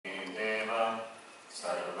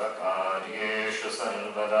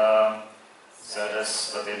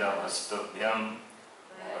सरस्वती नमस्तुभ्यं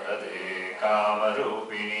वरदे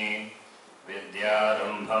कामरूपिणी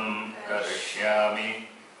विद्यारम्भं करिष्यामि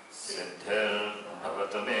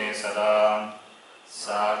सिद्धिर्भवतु मे सदा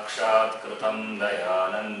साक्षात्कृतं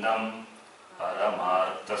दयानन्दं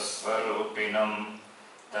परमार्थस्वरूपिणं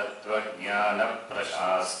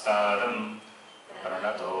तत्त्वज्ञानप्रशास्तारं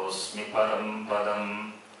प्रणतोऽस्मि परं पदं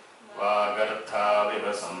वागर्थाविव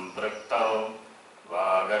सम्पृक्तौ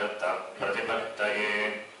वागर्थप्रतिपत्तये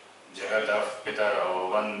जगतः पितरौ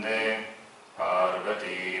वन्दे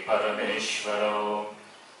पार्वती परमेश्वरौ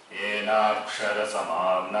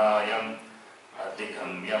येनाक्षरसमाम्नायम्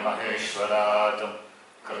अधिगम्य महेश्वरात्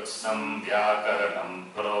कृत्स्नं व्याकरणं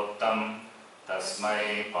प्रोक्तं तस्मै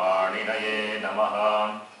पाणिनये नमः।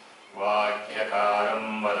 वाक्यकारं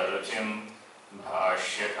वररुचिं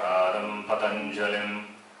भाष्यकारं पतञ्जलिं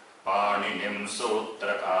पाणिनिं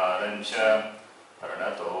सूत्रकारं च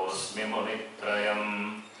प्रणतोऽस्मि मुनित्रयम्।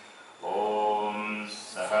 ॐ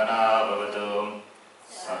सहना भवतु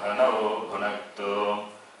सहनौ भुनक्तु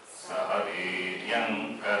सह वीर्यं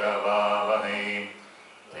करवावहै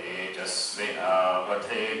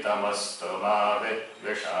तेजस्विनावधेतमस्तु मा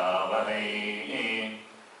विद्विषावहै।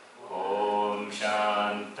 ॐ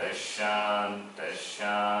शान्तिः शान्तिः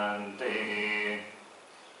शान्तिः।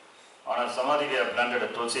 On a samadhi we have planted a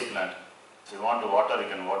tulsi plant. If you want to water, you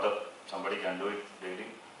can water. Somebody can do it daily.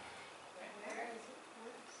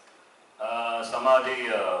 Samadhi,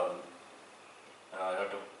 you have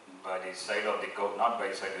to by the side of the cow, not by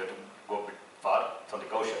the side, you have to go a bit far from the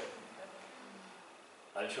cow shed.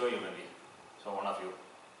 I'll show you maybe. So one of you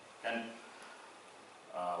can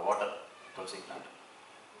water tulsi plant.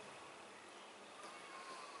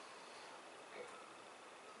 Okay.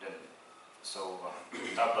 Then, so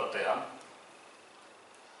Pratyaya.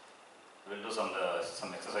 We'll do some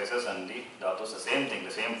exercises and the dhatus, the same thing,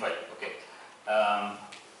 the same file. Okay.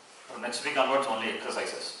 From next week onwards, only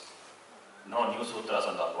exercises. No new sutras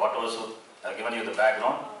and all. What was I've given you the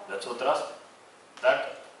background, the sutras.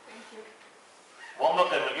 That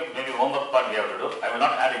homework I will give, maybe homework part we have to do. I will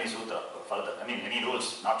not add any sutra further. I mean any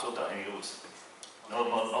rules, not sutra, any rules. No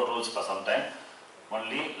rules for some time.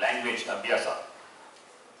 Only language, abhyasa.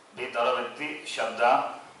 Be thorough with the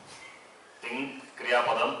shabda, thing, kriya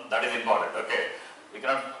padam, that is important. Okay. We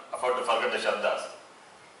cannot afford to forget the shabdas.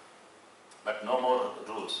 But no more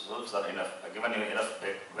rules. Rules are enough. I've given you enough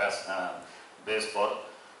base for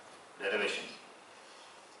derivation.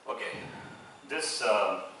 Okay. This,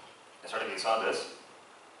 yesterday we saw this.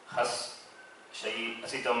 Has,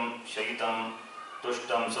 asitam, shayitam,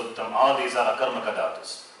 tushtam, suttam, all these are akarmaka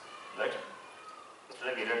dhatus. Right?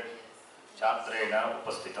 Yesterday we read chatrena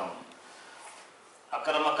upastitam.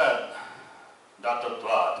 Akarmaka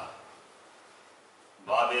dhatutvad.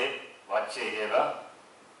 Bhave vachye eva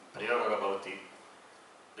prayoga bhavati.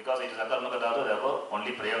 Because it is akarmaka dhatu, therefore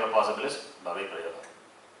only prayoga possible is bhave prayoga.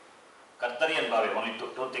 Kartari and bhave, only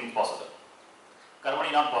two things possible.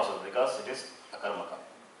 Karmani not possible because it is akarmaka.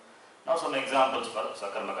 Now some examples for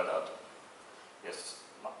sakarmaka dhatu. Yes,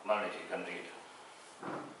 Maraniji, you can read.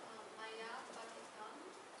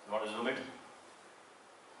 You want to zoom it?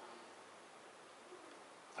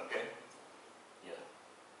 Okay. Yeah.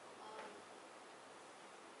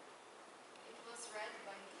 It was read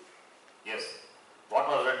by me. Yes. What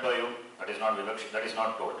was read by you? That is not vivakshi, that is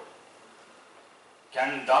not told.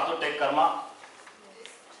 Can dhatu take karma?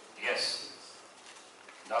 Yes.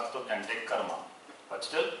 Dhatu can take karma. But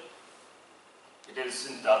still, it is,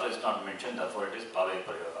 since dhatu is not mentioned, therefore it is bhave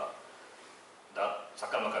prayoga.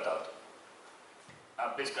 Sakarmaka dhatu.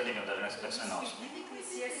 Please continue the next lesson now. Yesterday.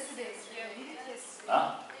 Huh? I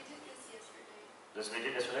did this yesterday. This we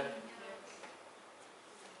did yesterday?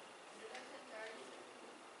 Did I entirely?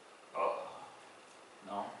 Oh,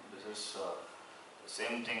 no. This is the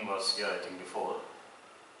same thing was here, I think, before.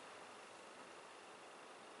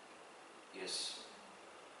 Yes.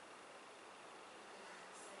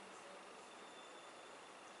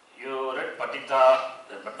 You read Patita,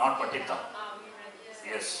 but not Patita.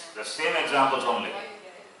 Yes, the same examples only.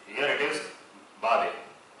 Here it is Bhave.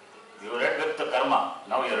 You read with the karma,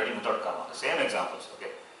 now you are reading without karma. The same examples,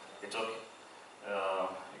 okay. It's okay.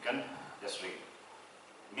 You can just read.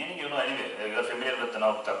 Meaning you know anyway, you are familiar with the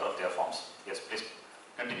now Pratyaya forms. Yes, please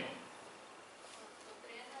continue.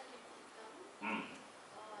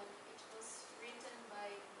 It was written by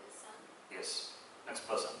the son. Yes. Next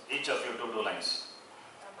person. Each of you do 2 lines.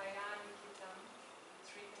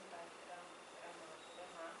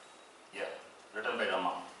 Yeah. Written by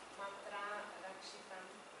Rama.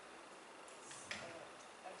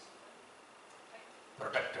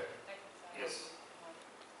 Protected. Yes.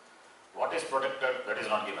 What is protected? That is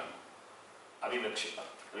not given. Avivaksha.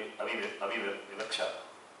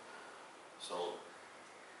 So,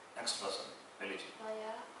 next person, Eliji.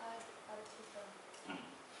 Maya Architam.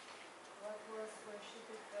 What was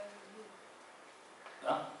worshipped by you?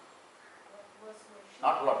 Huh? What was worshipped?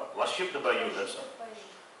 Not what? Worshipped by you, that's all.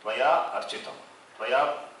 Worshipped by you. Tvaya Architam. Tvaya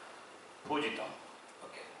Pujitam.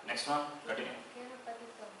 Okay, next one, continue. Kena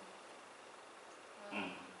Patitam.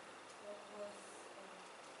 What was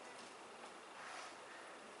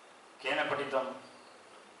Kena Patitam.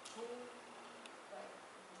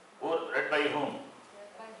 who Who read by whom?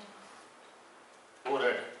 by him? Who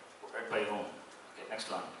read? Read by whom? Okay,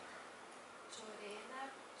 next one. Chorena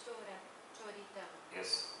choritam.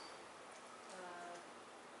 Yes.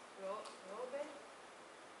 Robbed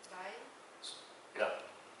by, Yeah.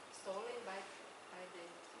 stolen by the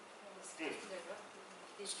Thief.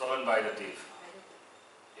 thief. Stolen by the thief. By the thief.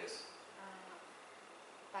 Yes.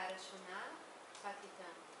 Parashuna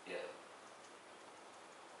patitam. Yeah.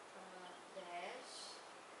 Dash.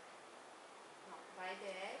 No, by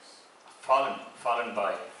dash. Fallen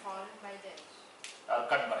by. Fallen by dash.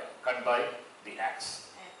 Cut by the axe.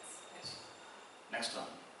 X. Yes. Next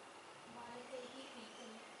one. Malakehi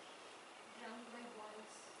beaten, drunk by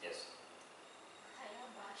boys. Yes. Khaya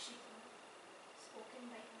Bashita, spoken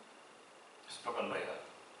by him. Spoken by her.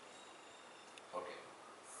 Okay.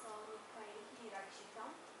 Samkrtam rakshitam,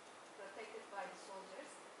 protected by the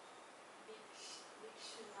soldiers.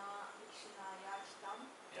 Vikshunayachitam,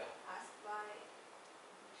 Yeah. asked by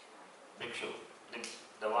Bhikshu.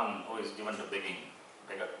 The one who is given to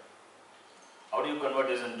beggar. How do you convert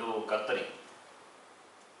this into Kartari?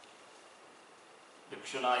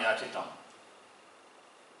 Bhikshuna Yachitam.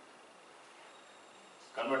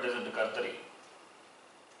 Convert this into Kartari.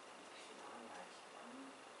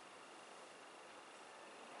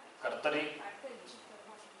 Kartari.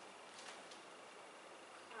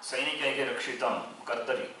 Sainikaike Rakshitam.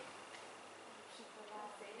 Kartari.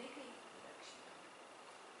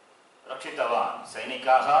 Rakshitavan.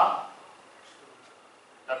 Sainikaha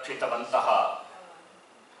Rakshitavantaha.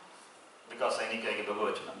 Because Sainikaike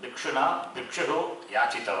Bhagavachanam. Bhikshuna, Bhikshuhu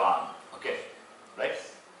Yachitavan. Okay, right?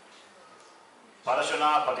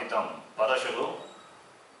 Parashuna Patitam. Parashuhu.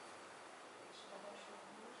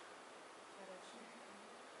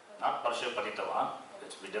 Not Parashu Patitavan.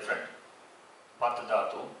 It's be different. Pat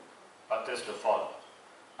dhatu. Pat is to fall.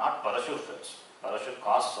 Not Parashu fits. Parashu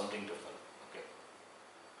caused something to fall. Okay.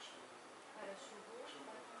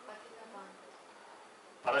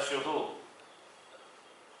 Parashuhu.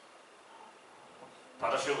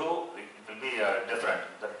 Parashuhu, it will be different.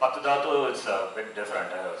 The Pat dhatu is a bit different.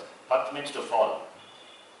 Pat means to fall.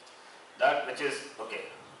 That which is, okay.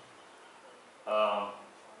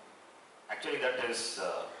 Actually that is,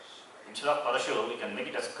 instead of Parashu, we can make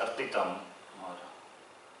it as Kartitam.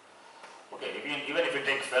 Okay, even if you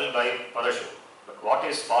take fell by Parashu, but what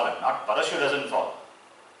is fallen? Not Parashu doesn't fall.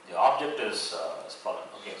 The object is fallen.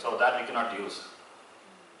 Okay, so that we cannot use.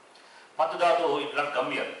 Pat dhatu, it will not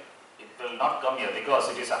come here. It will not come here because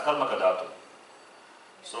it is Akarmaka dhatu.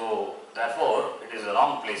 So therefore, it is a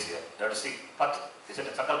wrong place here. You have to see Pat. Is it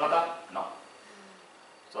a Sakarmaka? No.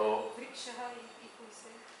 So Vrikshaha, if we say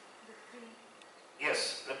the tree.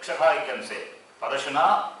 yes, Vrikshaha you can say.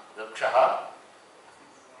 Parashuna, Vrikshaha.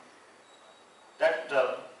 That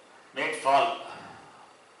made fall.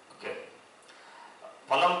 Okay.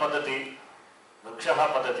 Phalam padati, Vrikshaha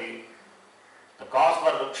padati. The cause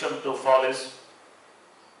for Vriksham to fall is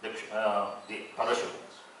the Parashu.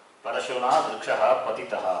 Parashuna Vrikshaha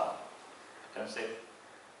patitaha. You can say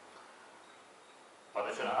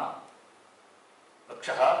Parashuna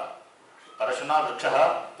Vrikshaha. Parashuna Vrikshaha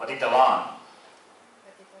patitavan.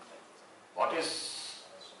 What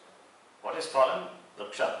is fallen?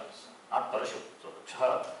 Vriksha, not Parashu. So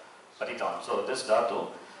Vrikshaha patitavan. So this dhatu,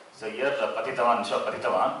 so here patitavan instead of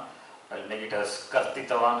patitavan, I will make it as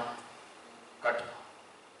kartitavan. Cut.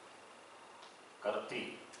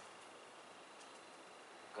 Karti.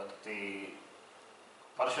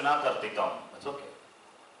 Parashuna kartitam. That's okay.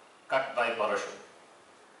 Cut by Parashu.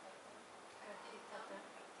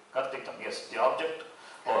 Kartitam, yes. The object.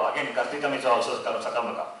 Oh, again, kartitam is also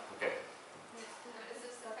sakamaka. Okay.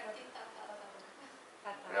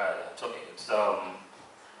 Yeah, it's okay. It's I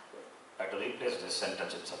have to replace this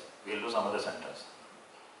sentence itself. We'll do some other sentence.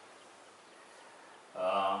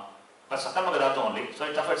 But sakamaka dhatu only, so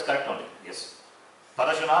it's correct only. Yes.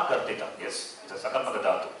 Parashuna kartita. Yes, it's a sakarmaka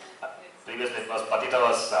dhatu. Previously it was patita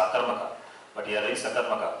was karmaka, but here is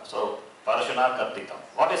sakarmaka. So parashuna kartitam.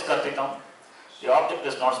 What is kartitam? The object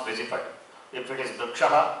is not specified. If it is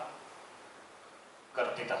vrikshaha,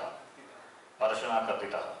 kartitaha. Parashuna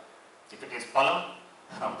kartitaha. If it is phalam,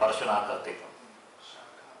 parashuna kartitam.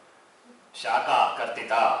 Shaka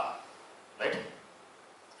Kartita. Right?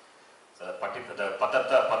 So the Patat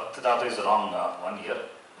dhatu is wrong one here,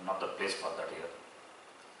 not the place for that here.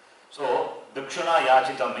 So Bhikshuna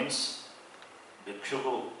Yachita means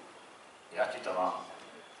Bhikshuku Yachitavam.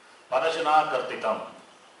 Parashuna Kartitam.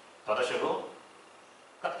 Parashuku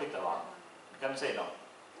Kartitavam. You can say no.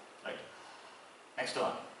 Right? Next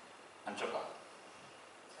one. Anchoka.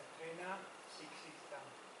 Satrena Shikshitam.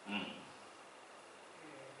 Learned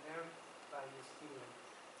by a student.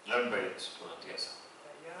 Learned by the student, yes.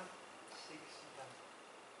 Taya Shikshitam.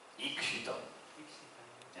 Ikshitam. Shikshitam.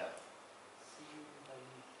 Yeah. Seen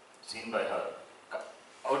Seen by me. by her.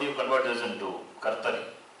 How do you convert this into Kartari?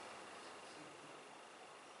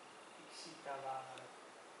 Ikshitava.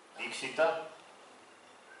 Ikshita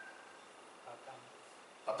Patam.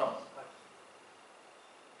 Patam. Pat.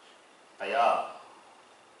 Taya.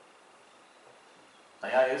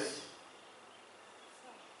 Taya is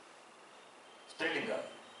Strilinga.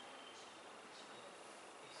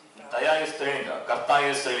 Ikshitava. Taya is Strilinga. Karta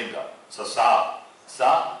is Strilinga. So Sa.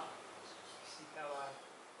 Sa. Ikshitava.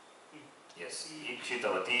 Yes.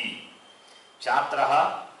 Ikshitavati. Chatraha.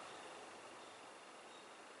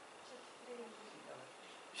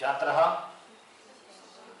 Chatraha.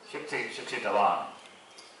 Shikshitavan.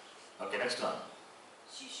 Okay, next one.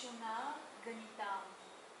 Shishuna Ganitam.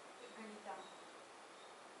 Ganitam.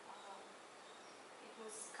 It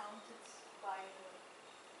was counted by the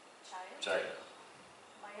child. Child.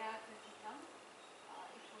 Maya Krititam.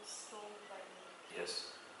 It was told by me. Yes.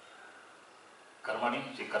 Karmani.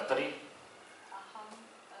 She Kartari. Aham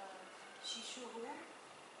Shishuhu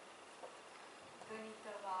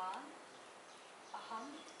Ganitavan. Aham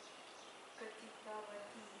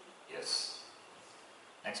Katitavati. Yes.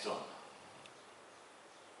 Next one.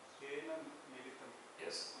 Tena Militam.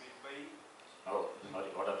 Yes. Made by Oh, sorry,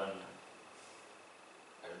 what happened?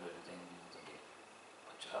 I don't know anything. It's okay.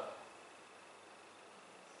 Acha.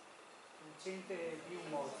 Change the view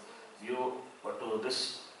mode. You what to this?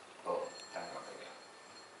 Oh, thank God.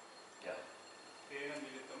 Yeah. Tena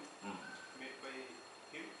Militam. Hmm. Made by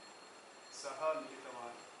him. Saha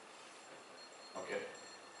Militavan. Okay.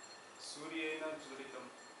 Suryena Juritam.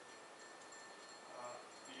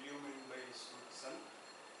 Illumined by sun.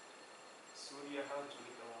 Suryaha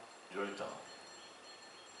Juritavan. Jolitam.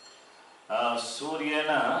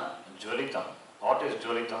 Suryena Jolitam. What is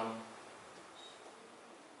Jolitam?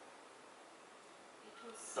 It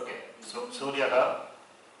was Okay. So Suryaha.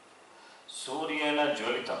 Suryena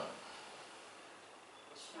Jolitam.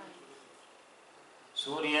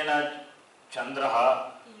 Suryena Chandraha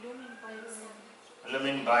illumined by the sun.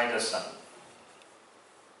 illumined by the sun.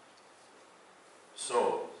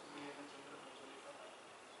 So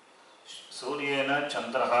Suryena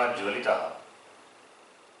Chandraha Jolitaha.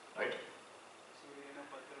 Right? Suryena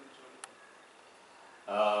Patram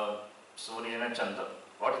Jolitam. Suryena Chandra.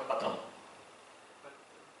 What is Patram?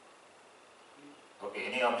 Okay,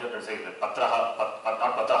 any object, let's say Patraha,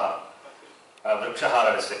 not Patraha. Vrikshaha,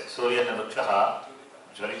 let's say. Suryena Vrikshaha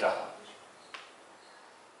Jolitaha.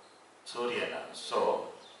 Suryena. So,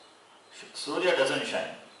 Surya doesn't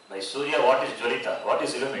shine. By Surya, what is Jolita? What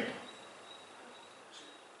is illumined?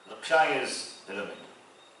 Vriksha is illumined.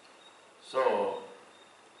 So,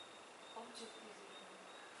 Object is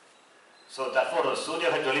so therefore,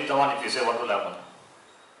 Surya had Jolitavan, if you say, what will happen?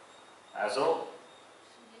 As though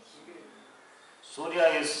Surya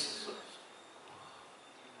is,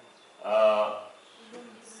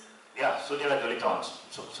 yeah, Surya had Jolitavan.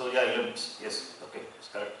 So, Surya illumines. Yes, okay, it's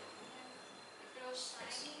correct. It was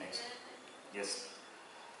shining Next. there. Yes.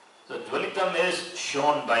 So, Jolitam is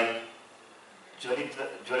shown by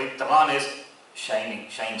Jolitavan is shining,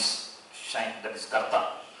 shines, shine, that is Karta.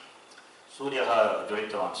 Surya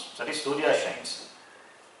Jolitavan. That is Surya shines.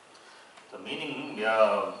 The meaning,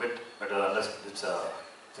 yeah, bit better understand. It's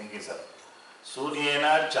thing is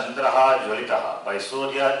Suryena Chandraha Jolitaha. By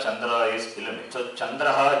Surya, Chandra is illumined. So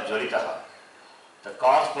Chandraha Jolitaha. The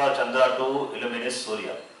cause for Chandra to illumine is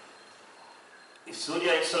Surya. If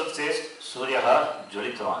Surya itself says Suryaha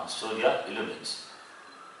Jolitavan, Surya illumines.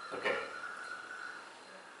 Okay.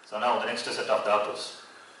 So now the next set of dhatus.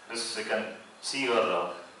 This you can see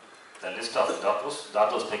your the list of dhatus.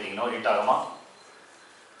 Dhatus taking no itagama.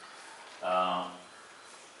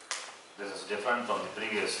 This is different from the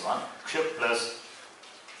previous one. Kship plus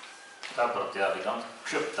ta pratyaya becomes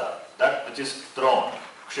kshipta. That which is thrown.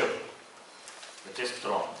 Kship. Which is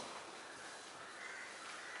thrown.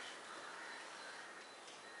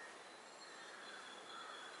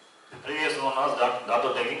 The previous one was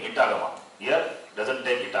dhatu taking itagama. Here doesn't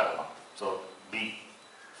take itagama. So B.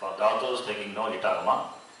 For dhatus taking no itagama.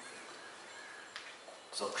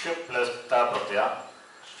 So kship plus ta pratyaya,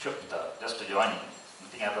 kshipta, just to join.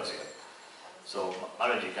 Nothing happens here. So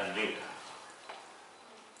Maharaj, you can read.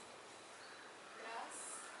 Grass,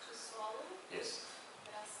 to swallow. Yes.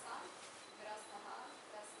 Grasta, grastaha,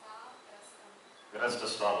 grasta, grastam. Grass to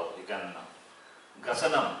swallow. You can.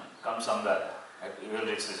 Grasanam comes somewhere. You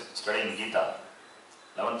will study in Gita,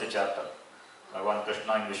 11th chapter. Bhagavan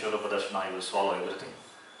Krishna in Vishwarupa Darshana, he will swallow everything.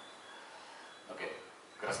 Okay,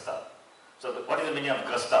 Grasta. So what is the meaning of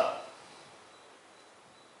Grasta?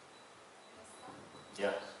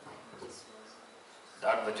 Yeah,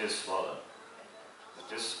 that which is swollen,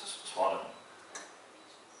 which is swollen,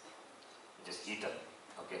 which is eaten.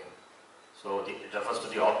 Okay, so it refers to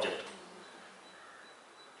the object.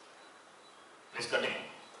 Please continue.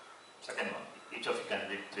 Second one. Each of you can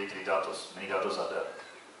read three dhatus. Many dhatus are there.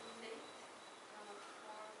 Nrit,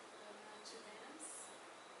 for to dance.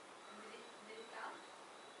 Nrita,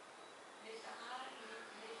 nritaha,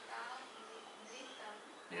 nrita, nritam.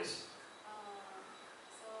 Yes.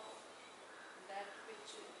 So that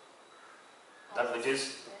which That which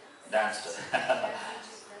is dance. danced. That which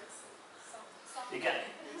is danced. You can.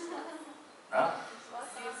 Huh? What?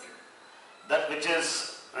 That which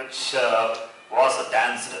was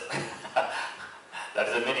danced. That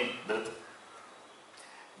is the meaning.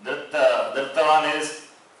 Nrittavan is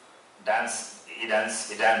dance. He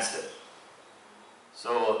danced.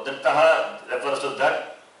 So Nrittaha refers to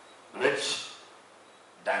that which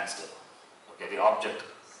danced. Okay, the object. The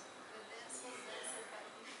dance was danced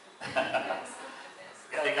by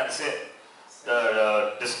Yeah, you can say the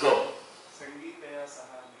disco. Sangeetaya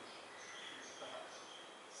saha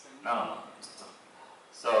No.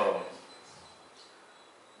 So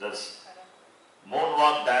this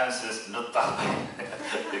moonwalk dance is nritta.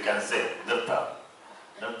 You can say nritta.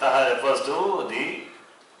 Nritta refers to the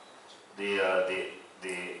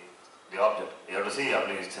object. You have to see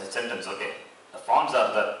a sentence. Okay, the forms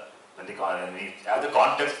are there. When we have the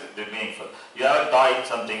context, it is meaningful. You have a toy,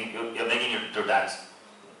 something, you are making it to dance.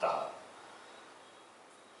 Nritta.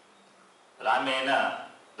 Ramena,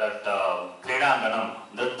 that Kridanganam,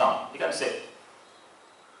 Nrittam, you can say.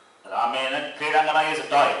 Ramena, Kridangana is a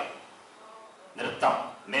toy. Nrittam,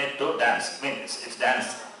 made to dance, means it's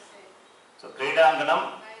dance. So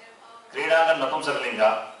Kridanganam, Kridangan Napumsakalinga,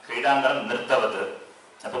 Kridanganam Nrittavat,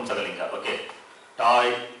 Napumsakalinga, okay.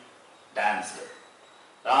 Toy, dance.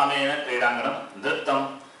 Ramena, Kridanganam,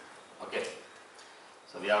 Nrittam, okay.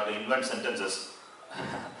 So we have to invent sentences.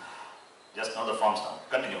 Just know the forms now.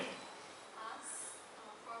 Continue. As,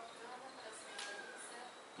 for Gana Prasnavisa,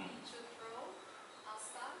 to throw,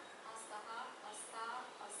 asta, astaha, asta,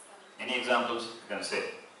 astam. Any examples you can say?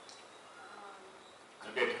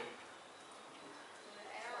 Cricket. The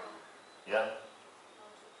arrow, Yeah. to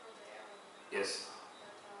throw the arrow. Yes.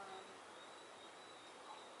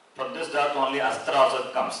 But, From this dhatu only astra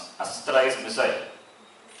also comes. Astra is missile.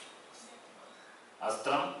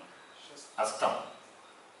 Astram, astam.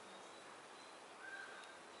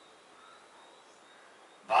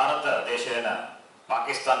 Bharata deshena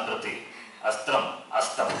Pakistan prati astram,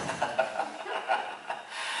 astam.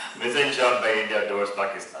 Missile shot by India towards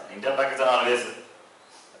Pakistan. India Pakistan always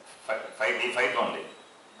fight only.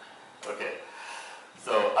 Okay.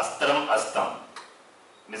 So astram, astam.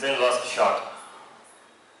 Missile was shot.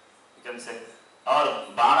 You can say, or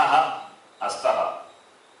Banaha Astaha,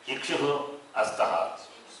 Ikshuhu Astaha,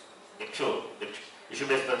 Ikshu,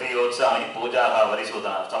 Ishubhespati Yotsami, Pujaha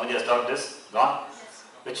Varisudana. Somebody has taught this? Gone?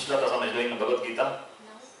 Which shloka somebody is doing in Bhagavad Gita?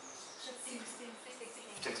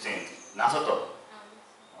 16. Nasato?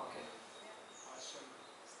 Okay.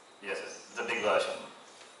 Yes, it's a big version.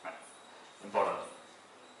 Important.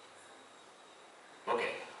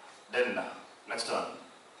 Okay. Then, next one.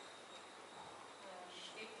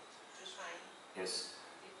 Yes.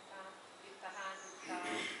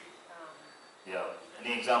 Yeah.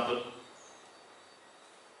 Any example?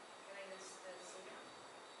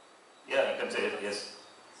 Yeah, you can say it. Yes.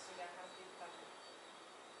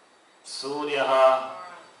 Suryaha.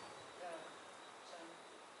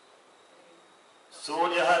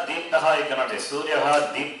 Suryaha Deeptaha you cannot say.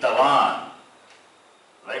 Suryaha Deeptavan.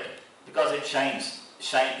 Right? Because it shines.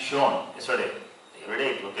 Shone yesterday. Every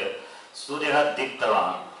day, okay. Suryaha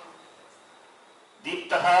Deeptavan.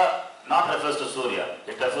 Deeptaha not refers to Surya.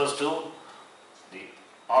 It refers to the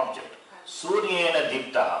object. Suryena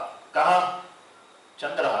Deeptaha. Kaha?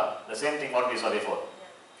 Chandraha. The same thing what we saw before.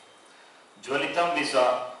 Jwalitam we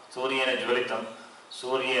saw. Suryena Jwalitam.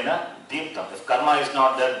 Suryena Deeptam. If karma is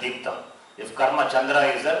not there, Deeptam. If karma Chandra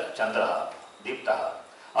is there, Chandraha. Deeptaha.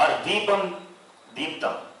 Or Deepam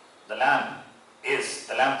Deeptam. The lamp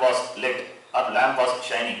was lit or lamp was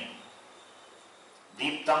shining.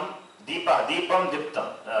 Deeptam, Deepa, Deepam, Diptam,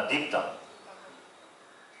 Deeptam.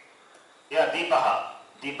 Yeah, Deepaha,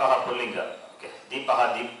 Deepaha Pullinga. Okay,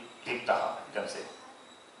 Deepaha, Deeptaha, you can say.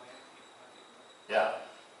 Yeah.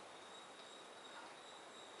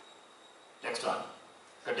 Next one.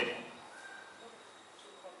 Continue.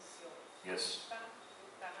 Yes.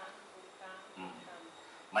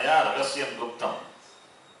 Maya Ragasyam Guptam.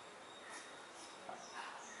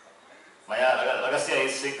 Maya Ragasya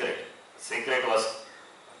is secret. Secret was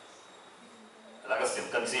Ragasyam,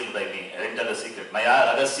 concealed by me. I didn't tell the secret.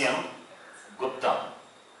 Maya Ragasyam Guptam.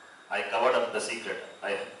 I covered up the secret.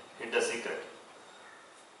 I hid the secret.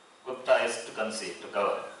 Gupta is to conceal, to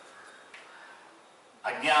cover.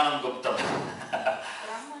 Ajnanam Guptam.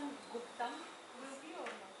 Brahman Guptam will be or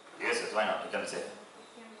not? Yes, why not? You can say.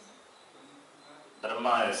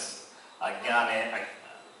 Brahma is Ajnane,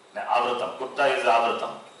 Avratam. Gupta is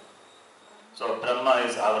Avratam. So Brahma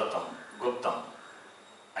is Avratam, Guptam.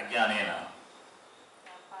 Ajnanena.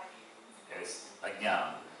 Yes,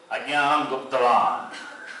 Ajnanam. Ajnanam Guptavan.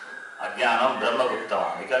 Ajnanam Brahma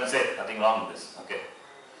Guptavan. You can say nothing wrong with this. Okay.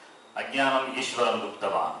 Ajnanam Ishvaram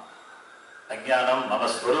Guptavan. Ajnanam Mama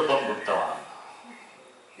Swarupam Guptavan.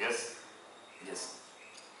 Yes? Yes.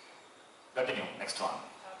 Continue. Next one.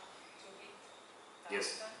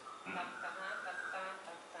 Yes.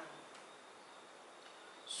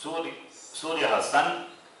 Surya, sun,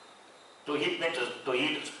 to heat means to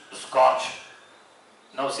heat, to scorch.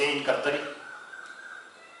 Now say in Kartari.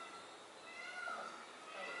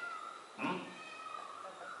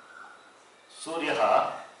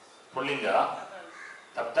 Surya, Pullinga,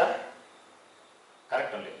 Tapta,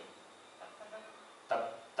 correct only.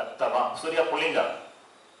 Taptavan, Surya Pullinga.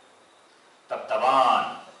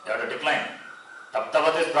 Taptavan, you have to decline.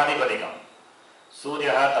 Taptavat is Pranipadikam.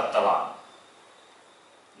 Surya Taptavan.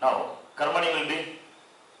 Now, Karmani will be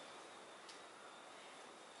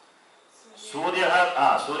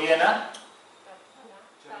Suryana,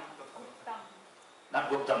 not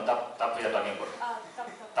Guptam, tap we are talking about.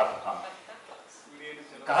 Tap.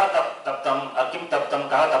 Kaha taptam, Kim taptam,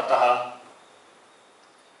 kaha taptaha.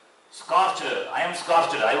 Scorched, I am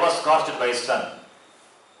scorched, I was scorched by sun.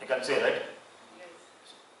 You can say, right?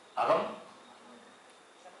 Aham?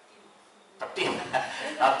 Tapti,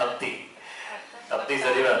 not tapti. Tapti is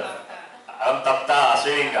a river. Aham tapta,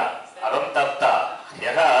 Srilinga. Aham tapta.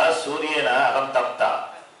 Yaha Suryena aham tapta.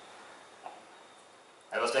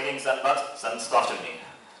 I was taking sun bath, sun scorched me.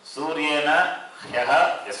 Suryena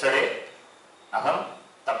yaha, yesterday, aham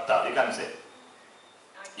tapta. You can say.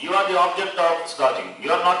 You are the object of scorching.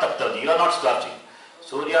 You are not tapta. You are not scorching.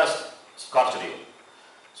 Surya scorched you.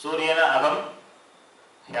 Suryena aham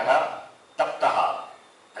yaha taptaha.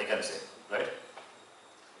 I can say. Right?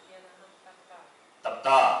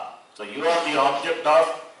 Tapta. So you are the object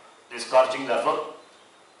of the scorching, therefore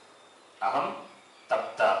aham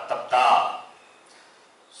tapta.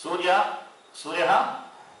 Surya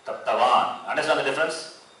taptavan. Understand the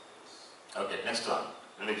difference? Okay, next one.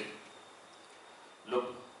 Religion.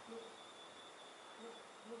 Look.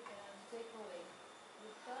 Look and take away.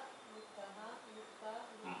 Lukta, Luktaha, Lukta,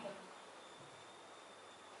 Luktam.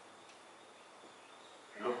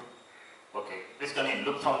 Look. Okay, please continue.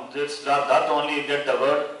 Look from this that only you get the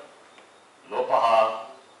word lopaha.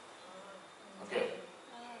 Okay.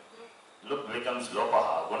 Look becomes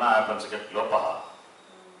lopaha. Guna happens to get lopaha.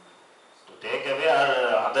 To take away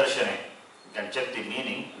our adarshane. You can check the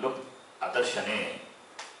meaning. Look, adarshane.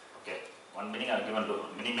 Okay. One meaning I have given.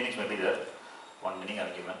 Many meanings may be there. One meaning I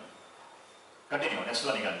have given. Continue. Next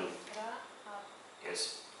one you can do. Ra,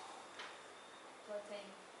 Yes. to attain.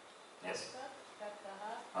 Yes.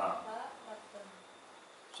 Taptaha, Ah. Taptam.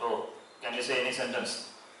 So, can you say any sentence?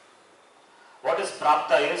 What is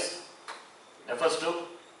prapta is? Refers to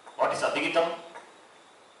what is abhigitam?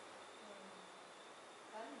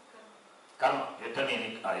 Karma. You tell me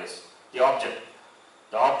any, yes. The object.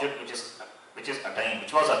 The object which is attained,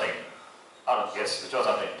 which was attained. Or yes, which was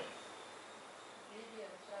attained. Vidya,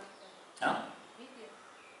 Prapta. Huh? Vidya.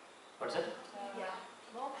 What's it?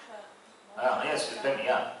 Moksha. Yes, you tell me,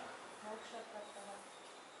 yeah. Moksha Praptaha.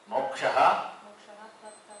 Mokshaha Mokshaha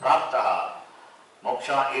Praptaha. praptaha.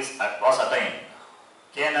 Moksha was attained.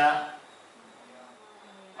 Kena?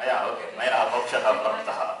 Maya, okay. Maya mokshaha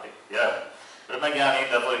praptaha. Yeah. Brahmagyani,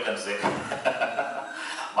 therefore you can say.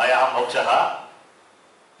 Maya mokshaha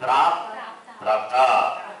prapta.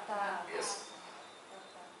 Yes.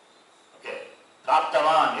 Okay.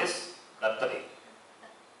 Praptavan is Gattari.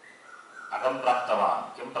 Agam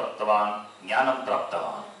praptavan. Kim praptavan? Jnanam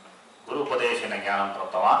praptavan. Guru Upadeshena Jnanam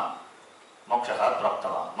praptavan. Mokshaha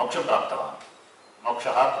praptavan. Moksha praptavan.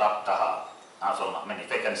 Mokshaha praptaha. So, I mean,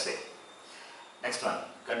 if I can say. Next one.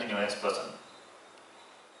 Continue, next person.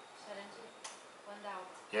 Sharanji, one doubt.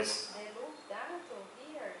 Yes. The loop dhatu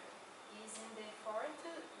here is in the fourth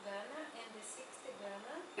gana and the sixth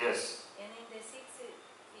gana, Yes. and in the sixth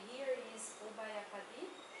here is ubayapadi,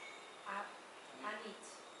 anit.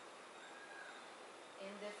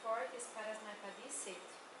 And the fourth is parasmapadi, sit.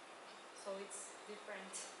 So it's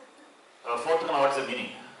different. Fourth one, what is the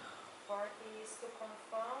meaning? Fourth is to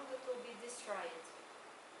confound, to be destroyed.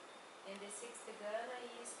 And the sixth gana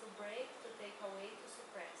is to break, to take away, to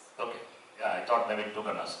suppress. Okay. Yeah, I thought maybe two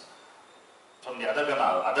ganas. From the other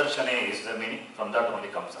gana, adarshane is the meaning. From that only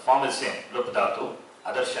comes. The form is same. Lup dhatu,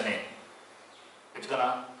 adarshane. Which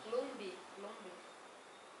gana? Lumbi.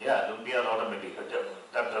 Yeah, lumbi or order maybe.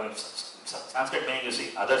 That Sanskrit meaning you see.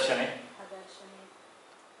 Adarshane. Adarshane.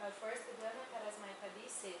 First gana, parasmapadi,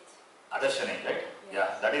 sit. Adarshane, right? Yes. Yeah,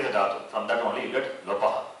 that is a dhatu. From that only you get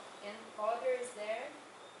lopaha. And order is there.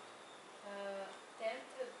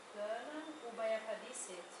 10th gana, ubayapadi,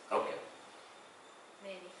 sit. Okay.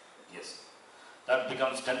 Many. Yes. That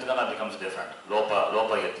becomes, 10th gana becomes different.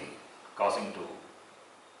 Lopayati. Causing to.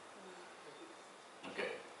 Okay.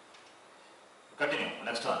 Continue.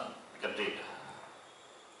 Next one. You can read.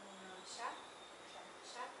 Shak.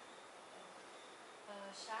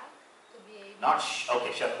 Shak, to be able. Not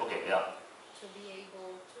okay, okay, yeah. To be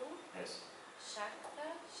able to. Yes. Shakta,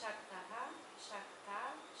 shaktaha, shakta,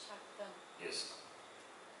 shaktam. Yes.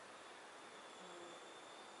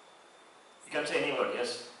 You can say any word,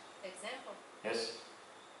 yes. Example. Yes.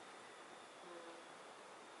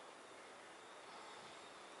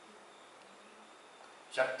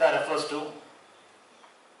 Shakta refers to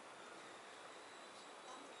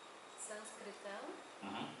Samskritam,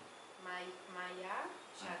 mhm. Maya,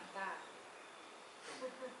 Shakta.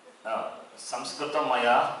 Samskrtam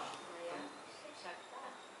Maya. Maya, Shakta.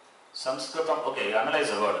 Samskritam, okay, you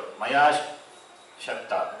analyze the word. Maya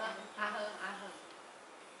Shakta. Aham.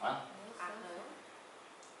 Huh? Aham.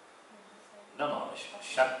 No.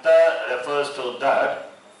 Shakta refers to that.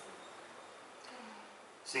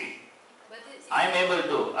 See, But I am able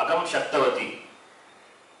to. Agam Shaktavati.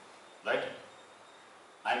 Right?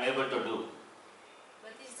 I am able to do.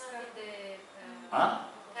 But it's not in the Huh?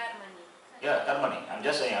 Karmani. Yeah, Karmani. I am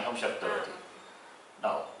just saying Agam Shaktavati.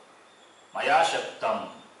 Now, Maya Shaktam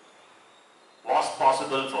was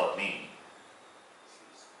possible for me.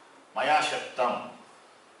 Maya Shaktam.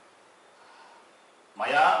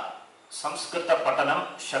 Maya Samskrta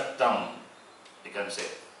Patanam Shaktam. You can say.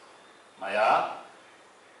 Maya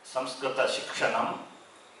Samskrta Shikshanam.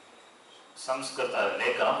 Samskrta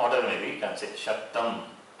Lekanam, whatever may be, you can say Shaktam.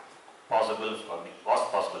 Possible for me. Was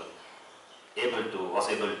possible. Able to. Was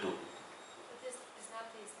able to. But it's not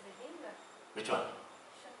the Strilinga. Which one?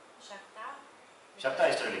 Shakta. Shakta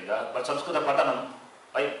is Trilinga, but Samskrta Patanam.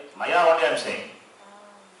 By Maya only I am saying.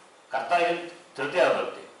 Karta is Tritiya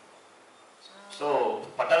Vibhakti. So,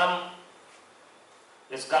 Patanam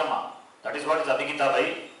is karma. That is what is Abhigita by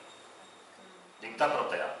Dikta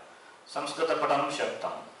Pratyaya. Samskrta Patanam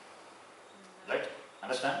Shaktam. Right?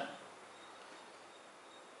 Understand?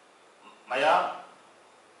 Maya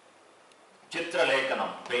Chitra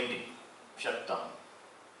Lekanam, painting, Shaktam.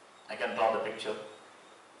 I can draw the picture.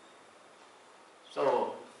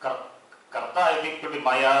 So, Karta I think could be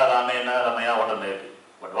Maya, Ramena, Ramaya, whatever may be.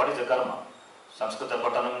 But what is the karma? Samskrta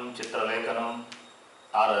Patanam, Chitra Lekanam,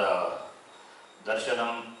 or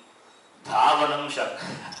Darshanam, Dhavanam Shak.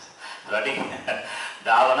 Ready?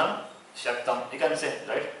 Dhavanam Shaktam. You can say,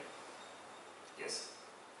 right? Yes.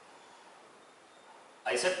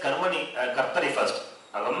 I said Karmani, Kartari first.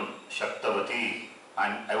 Agam Shaktavati.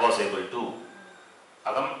 And I was able to.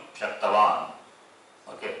 Agam Shaktavan.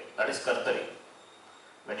 Okay, that is Kartari.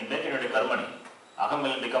 When you make it into Karmani, Agam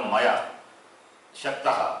will become Maya.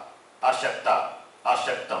 Shaktaha, Ashakta,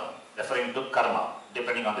 Ashaktam, referring to karma.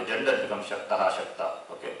 Depending on the gender, it becomes Shaktaha, Shakta.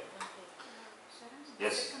 Okay? Sharanji,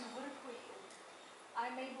 Yes. the second word for you.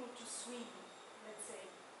 I'm able to swim, let's say.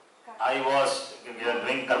 I was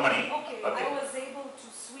doing Karmani. Okay, Okay. I was able to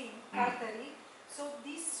swim, Kartari. So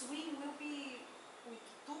this swim will be with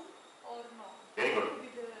tu or no? Very good. Will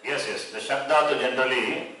be the- Yes. The Shakta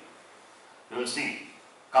generally, you will see,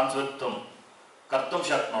 comes with tum. Kartum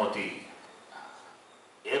Shaknoti.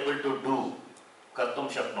 Able to do. Kartum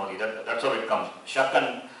Shaknoti. That's how it comes. Shak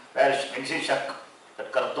and where when you see Shak,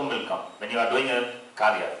 that Kartum will come. When you are doing a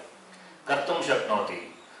Karya. Kartum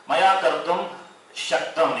Shaknoti. Maya Kartum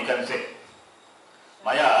Shaktam, you can say.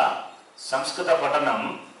 Maya Samskrta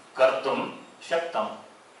Patanam Kartum Shaktam.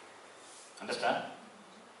 Understand?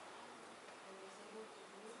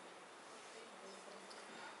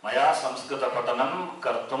 Maya Samskrta Patanam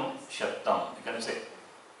Kartum Shaktam. You can say.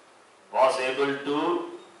 was able to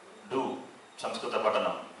do Samskrita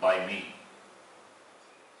Patanam by me.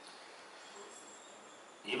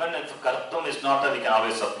 Even if kartum is not there, we can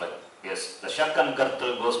always supply. Yes, the shak and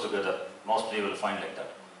karta goes together. Mostly you will find like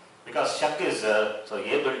that. Because shak is so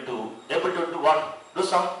able to do what? Do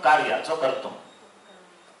some karya, so kartum.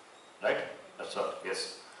 Right? That's what,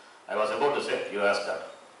 yes. I was about to say, you asked that.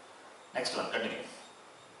 Next one, continue.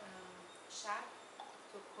 Shak,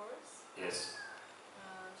 to course. Yes.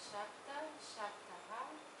 Shakta, Shaktaha,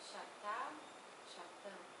 Shakta,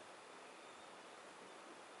 Shaktam.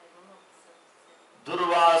 I don't know.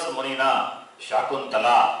 Durvasa Munina,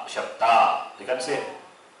 Shakuntala, Shapta. You can say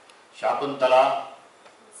Shakuntala.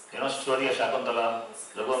 You know story of Shakuntala?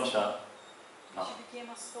 Raghuvamsha? No. She became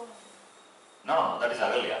a stone. No, that is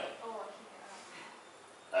Ahalya. Oh,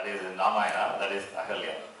 That is in Ramayana, that is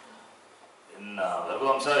Ahalya. In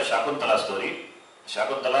Raghuvamsha, Shakuntala story.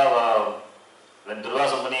 Shakuntala, when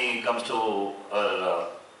Durvasa Muni comes to her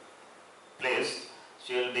place,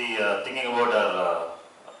 she will be thinking about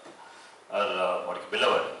her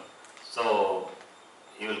beloved. So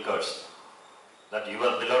he will curse that your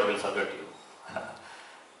beloved will forget you.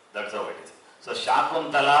 That's how it is. So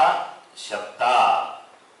Shakuntala Shapta.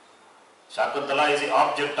 Shakuntala is the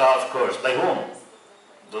object of curse. By whom?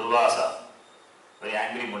 Durvasa. Very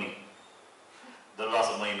angry Muni.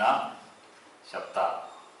 Durvasa Munina Shapta.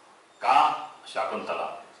 Ka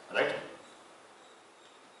Shakuntala. Right?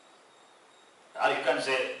 Or you can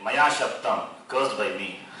say Maya Shaptam, cursed by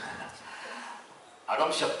me. Agam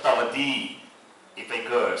Shaptavati, if I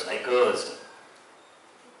curse, I cursed.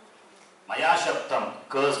 Maya Shaptam,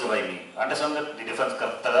 cursed by me. Understand the difference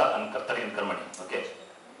Kartara and Kartari and Karmani. Okay.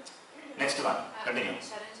 Next one, continue.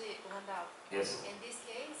 Sharanji, one down. Yes. In this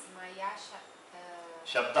case, Maya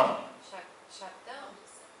Shaptam. Shaktam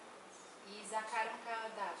is a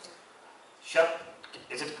karmaka daja. Shap,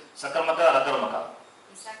 is it Sakarmaka or Akarmaka?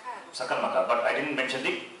 Is a karma. Sakarmaka, but I didn't mention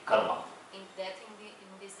the karma. In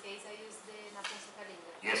this case, I use the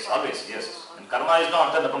Napumsakalinga. Yes, always, yes. And karma is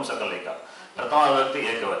not the Napumsakalika. Pratama Vibhakti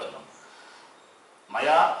Ekavachanam.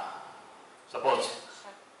 Maya, suppose,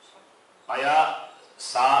 Maya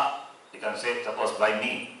Sa, you can say, suppose by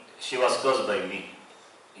me, she was cursed by me.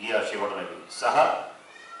 He or she, what may be. Saha,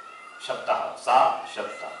 Shaptaha, Sa,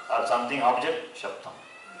 Shapta. Or something object, Shaptam.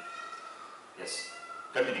 Yes.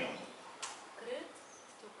 Continue. Krit,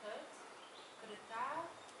 to cut. Krita,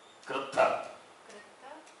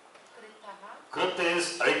 Krita. Kritaha. Krit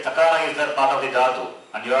is, right, Takara is that part of the dhatu.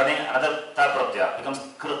 And you are adding another ta pratyaya, becomes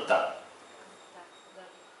Krita.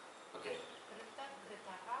 Okay. Krita,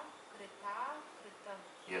 Kritaha, Krita, Kritam.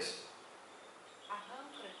 Yes. Aham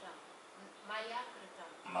Kritam. Maya Kritam.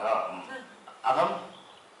 Maga. Agam.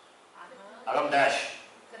 Aham Agam dash.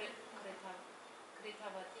 Kritam.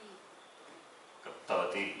 Kritavati.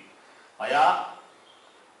 Kriptavati. Maya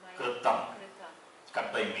Maya Kritam. Kritam.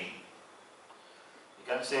 Cut by me. You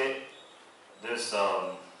can say this,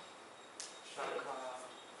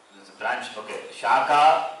 this branch, okay.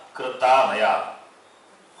 Shaka Krita Maya.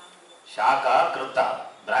 Shaka Krita.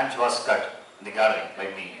 Branch was cut in the garden by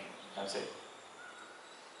me. You can say.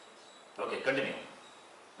 Okay, continue.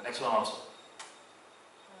 The next one also.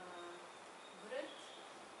 Vrit.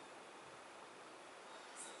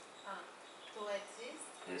 To exist.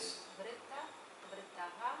 Yes. Vritta,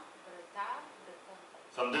 Vrittaha, Vritta, Vrittam.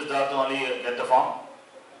 From this dhatu only get the form.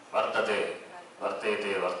 Vartate,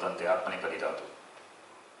 Vartete, Vartante, Atmanikadi dhatu.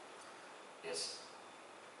 Yes.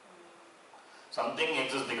 Something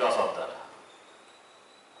exists because of that.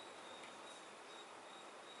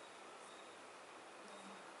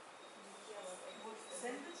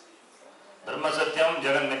 Dharma Satyam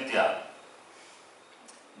Jagan Mithya.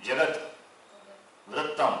 Jagat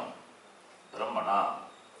Vrittam Brahmana.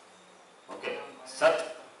 Okay.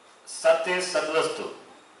 Sat. Sat is Sadvastu.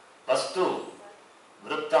 Vastu.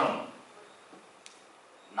 Vrittam.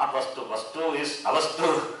 Not Vastu. Vastu is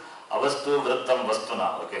Avastu. Avastu Vrittam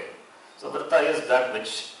Vastuna. Okay. So Vritta is that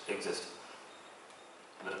which exists.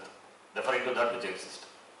 Vritta. Referring to that which exists.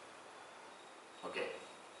 Okay.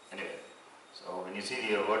 Anyway. So when you see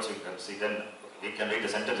the words, you can see, then we can read the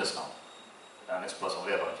sentences now. Next person,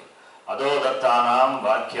 Vyavaji. Ado dattanam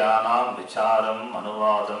vakyanam vicharam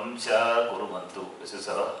anuvadam cha kuruvantu. This is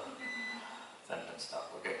a sentence now.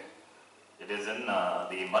 Okay. It is in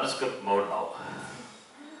the manuscript mode now.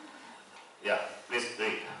 Yeah, please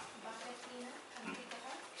read.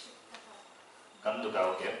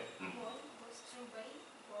 Kanduka, okay.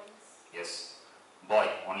 Yes. Boy,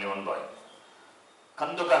 only one boy.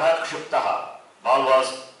 Kandukaha kshuptaha. Ball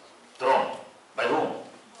was thrown. By whom?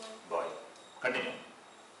 Boy. Continue.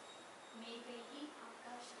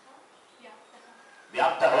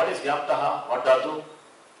 Vyaptaha. What is Vyaptaha? What dhatu?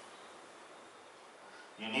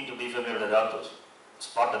 You need to be familiar with the dhatus.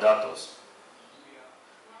 Spot the dhatus.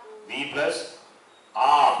 V plus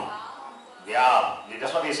Ab. Vyap.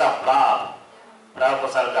 Just not Isa. Prab.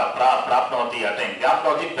 Prapasarga. Prapnoti. Attain.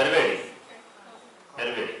 Vyapnoti. Pervading.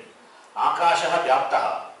 Pervading. Akashaha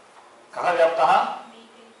Vyaptaha. Kaha Vyaptaha?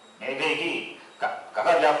 Megaihi.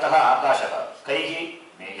 Kaha Vyaptaha Akashaha. Kaihi.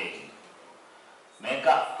 Megaihi.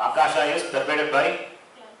 Meka. Akasha is pervaded by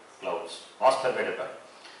clouds. Was pervaded by.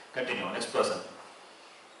 Continue. Next person.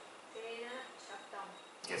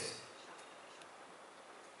 Yes.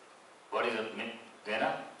 What is it mean?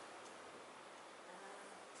 Tena?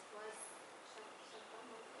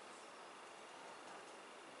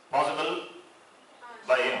 Possible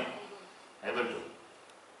by him. Able to.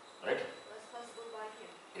 Right?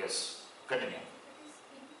 Yes. Continue.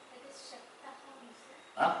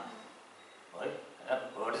 Huh? Why?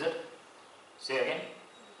 What is it? Say again.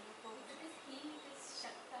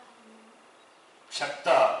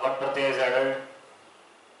 Shakta. What pratyaya is added?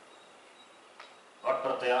 What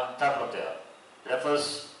pratyaya? Ta pratyaya.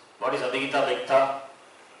 Refers, what is abhigita, bhikta?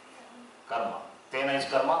 Karma. Tena is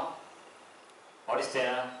karma. What is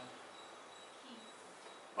tena?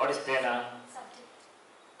 What is tena?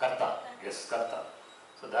 Karta. Yes, karta.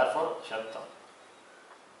 So therefore, shakta.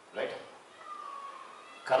 Right?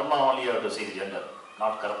 Karma only you have to see the gender,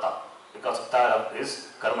 not karta. Because ta is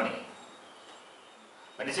karmani.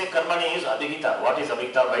 When you say karmani is abhigita, what is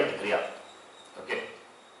abhigita by the kriya? Okay.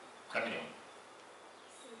 Continue.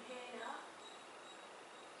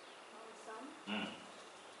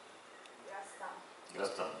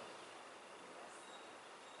 Grastam.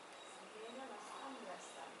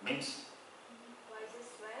 Means?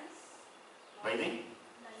 By the?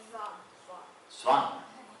 Swan.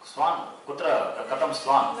 Swan. Kutra. Katam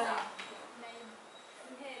swan.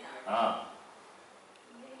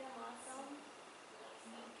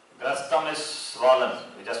 Grastam is swollen.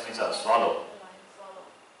 It just means a swallow.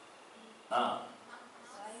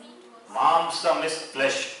 Mamsam is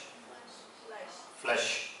flesh.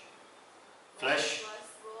 Flesh. Flesh.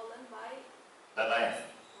 The lion.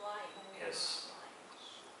 Yes.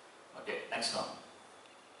 Okay, next one.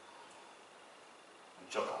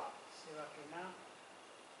 Choka. Sevakena,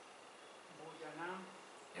 Bhojanam.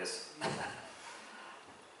 Yes.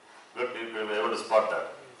 Good, we were able to spot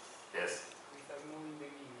that. Yes. Without knowing the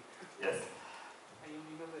meaning. Yes. I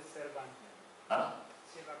only know the servant. Huh?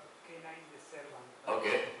 Sevakena is the servant.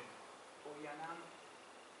 Okay. Bhojanam.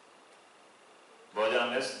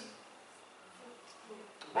 Bhojanam is?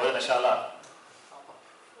 Bhojanashala.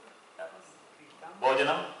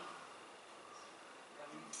 Bhojanam?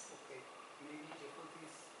 Okay. Maybe the food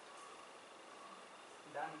is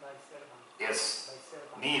done by servant. Yes. By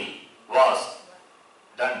servant. Meal was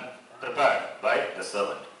done, prepared by the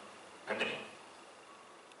servant. Continue.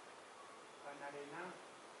 Panarena.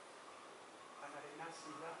 Panarena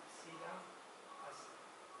sila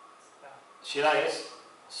asta. Shira is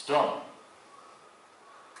stone.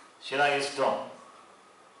 Shira is stone.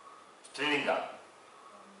 Strilinga.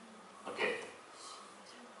 Okay.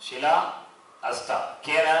 Shila, asta.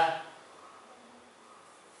 Kena.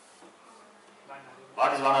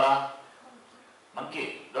 What is Vanara?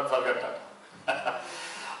 Monkey. Don't forget that.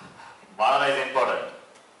 Vanara is important.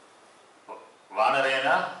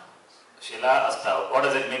 Vanarena, Shila, asta. What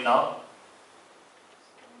does it mean now?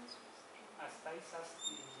 Asta is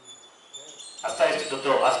asti. Asta is to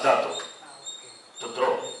throw. Asta to. Okay. To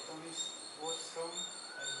throw. Stone is was from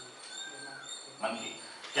Monkey.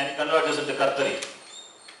 Can you convert this into Kartari?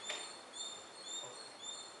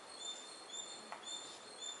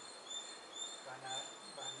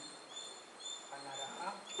 Panaraha.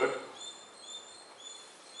 Good.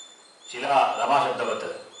 Shila, Rama Shabdavat.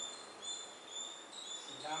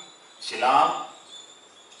 Silam. Shilam,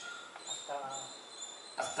 Asta.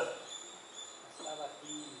 Asta.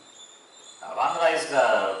 Astavati. Vanara is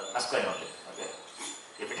masculine only. Okay.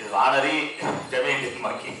 If it is Vanari, feminine is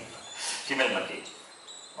monkey. Female monkey.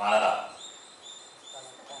 Vanara.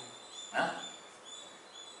 Astavatan. Huh?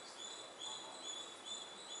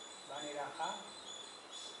 Vaniraha.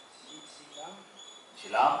 Silam.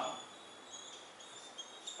 Shilam,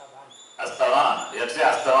 Astavan. Astavan. Let's say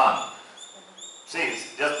Astavan. See,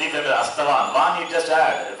 just be familiar. Astavan. Van you just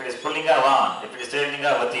add. If it is Pullinga, Van. If it is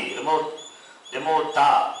Strilinga, Vati. Remove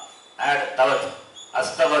Ta. Add Tavat.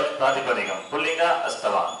 Astavat Pratipadikam. Pullinga,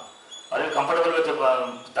 Astavan. Are you comfortable with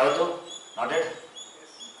Tavatu? Not yet?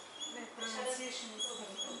 Pronunciation is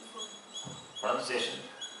difficult. Pronunciation.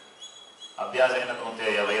 Abhyasena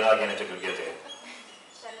kunteya vairagena cha krigyate.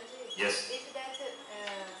 Yes. If that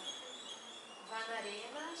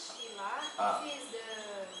Vanarena, Shila, Ah. is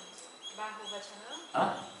the Bahuvachana.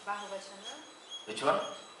 Huh? Bahuvachana. Which one?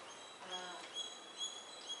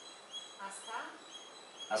 Asta.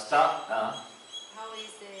 Asta. How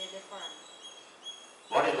is the form?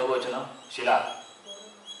 What is Bahuvachanam? Shila.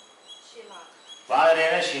 Shila.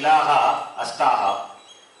 Vanarena Shilaha Astaha.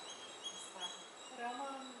 Asta. Rama.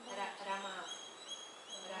 Rama.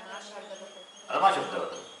 Rama Shabdavatu. Rama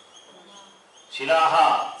Shabdavatu. Shilaha.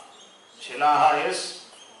 Shilaha is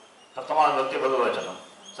Prathama Vibhakti Bahuvachanam.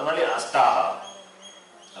 Similarly, Astaha.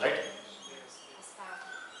 Right? Asta.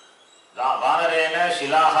 Vanarena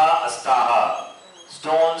Shilaha Astaha.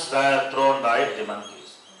 Stones were thrown by the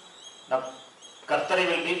monkeys. Now, Kartari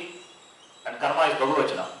will be, and Karma is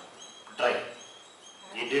Bahuvachanam. Try.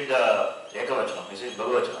 He did Ekavachanam. He says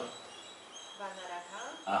Bahuvachanam.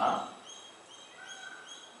 Vanaraha.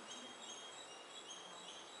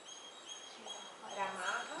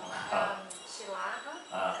 Ramaha. Shilaha.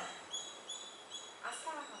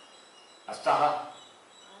 Astaha. Astaha.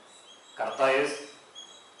 Karta is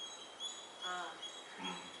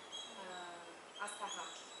Astaha.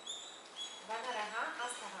 Vanaraha.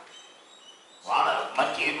 Astaha. Vana.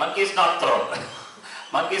 Monkey is not thrown.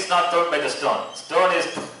 Monkey is not thrown by the stone. Stone is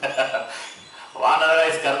Vanara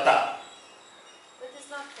is Karta. That is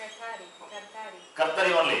not Kartari.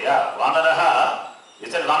 Kartari only, yeah. Vanaraha. You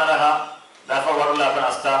said Vanaraha. Therefore, what will happen?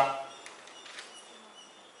 Asta.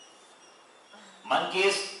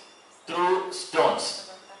 Monkeys threw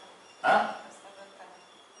stones. Huh?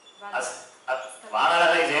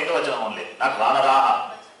 Vanaraha is Ekavachanam only, not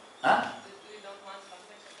Vanaraha. Huh?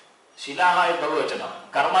 Shilaha is Bahuvachanam.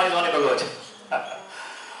 Karma is only Bahuvachanam.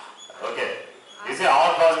 Okay. You say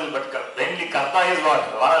all possible, but mainly Karta is what?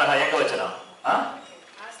 Vanaraha Ekavachanam. Huh?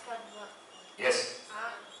 Yes.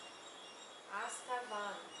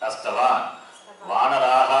 Astavan.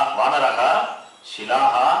 Vanaraha,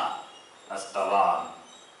 Shilaha, Astavan.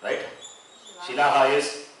 Right? Shilaha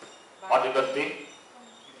is what vibhakti?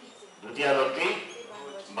 Dvitiya vibhakti?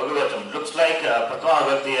 Bahuvachanam. Looks like Prathama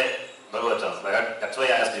vibhakti Bahuvachanam. That's why I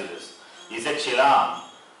asked you this. He said Shilam.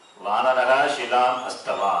 Vanaraha, Shilam,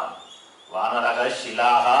 Astavan. Vanaraha,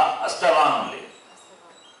 Shilaha, Astavan only.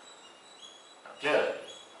 Clear?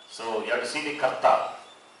 So you have to see the Karta.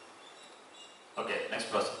 Okay, next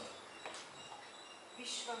person.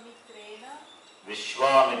 Vishwamitrena.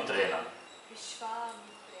 Vishwamitrena.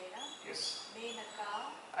 Vishwamitrena. Yes. Menaka.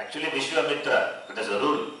 Actually, Vishwamitra, it is a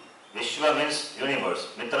rule. Vishwa means universe.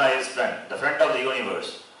 Mitra is friend, the friend of the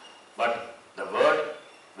universe. But the word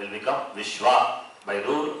will become Vishwa. By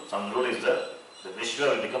rule, some rule is there. The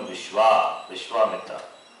Vishwa will become Vishwa. Vishwamitra.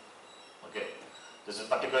 Okay. This is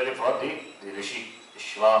particularly for the Rishi.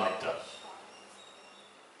 Vishwamitra.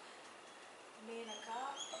 Menaka.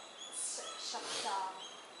 Shakta.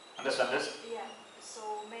 Understand this? Yeah. So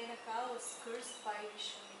Menaka was cursed by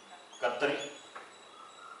Vishwamitra. Kartari.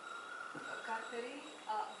 Kartari.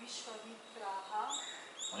 Vishwamitraha.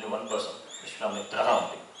 Only one person. Vishwamitraha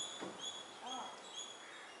only.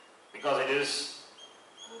 Because it is,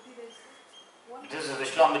 this is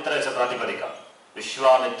Vishwamitra is a Pratipadika.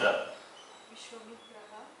 Vishwamitra.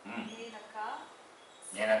 Vishwamitraha. Menaka.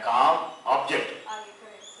 Menakam, object.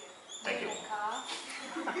 Correct. Thank you.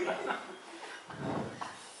 Menaka.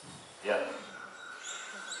 Yeah.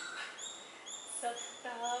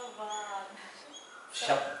 Saptavan.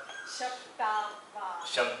 Shaptavan.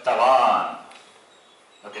 Shaptavan.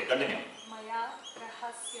 Okay, continue. Maya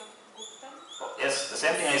rahasyam guptam. Oh, yes, the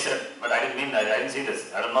same thing I said, but I didn't see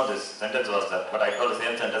this. I don't know this sentence was that, but I told the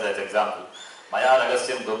same sentence as example. Maya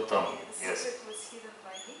ragasyam guptam. The Yes. secret was hidden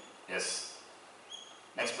by me. Yes.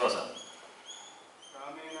 Next person.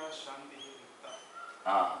 Ramena Shanti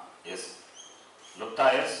Lupta. Yes. Lupta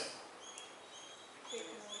is?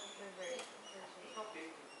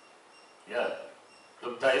 Yeah.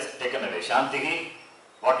 Lupta is taken away. Shantihi,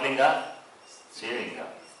 what linga? Srilinga.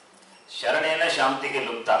 Sharanena Shantihi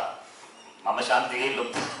Lupta. Mama Shantihi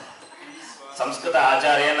Lupta. Samskrta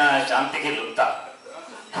Acharena Shantihi Lupta.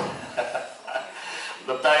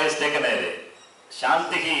 Lupta is taken away.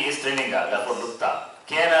 Shantihi is Srilinga, therefore Lupta.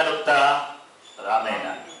 Kena Lupta?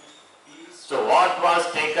 Ramena. So what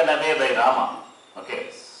was taken away by Rama? Okay.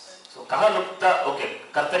 So Kaha Lupta? Okay.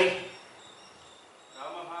 Kartari?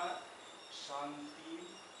 Ramaha Shanti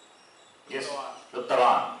Yes. Luptavan.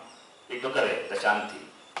 Luptavan. He took away the Shanti.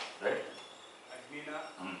 Right? Agnina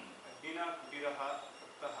Kutiraha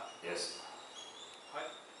Luptaha. Yes.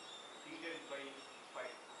 Hut heated by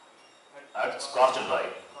fire. Hut scorched by.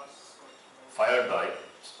 Fired by.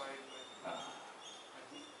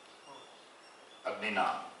 Agnina.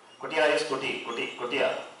 Kutiya is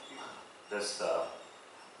Kutiya. This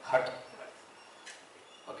hut.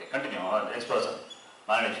 Okay, continue. Next person.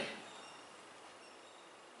 Maniji.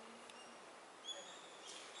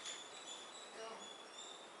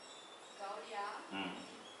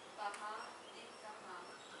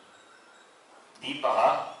 Deepaha,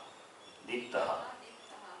 Deeptaha.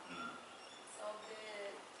 So the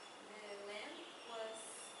lamp was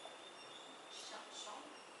shone,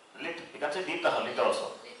 Lit. You can say Deeptaha, lit also.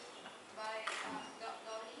 lit by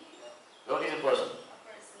Gauri, Gauri is a person. a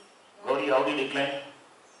person. Gauri, how do you decline?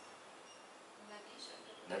 Nadi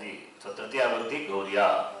Shabda. Nadi. So Tritiya Vibhakti, Gauriya,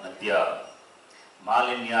 Nadya.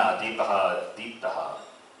 Malinya, Deepaha, Deeptaha.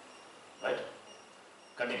 Right?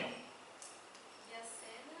 Continue.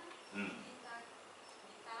 Yasena, Hmm.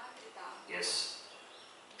 Gita, Gita. Yes.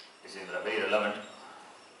 This is very relevant. Done.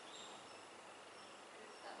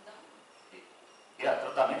 Yeah,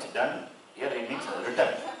 Krita means done. Here it means written.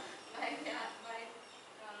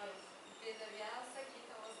 Vedavyasa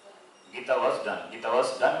Gita was done. Gita was done. Gita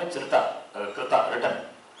was done means Rita. Krita, written.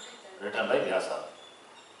 Written by Vyasa.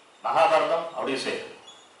 Mahabharatam, how do you say?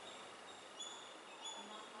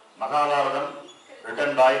 Mahabharatam,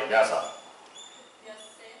 written by Vyasa.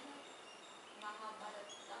 Yasena,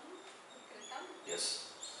 Mahabharatam, Kritam.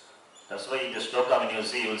 Yes. That's why in the shloka when you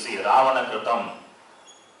will see Ravana Kritam,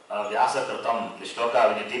 Vyasa Kritam. The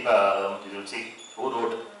shloka when you deeper, you will see who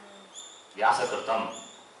wrote Vyasa Kritam,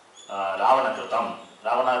 Ravana Kritam.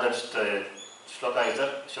 Ravana, that shloka is the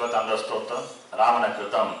Shivatanda Stotra, Ravana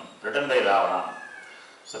Kritam, written by Ravana.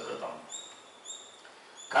 Sakritam.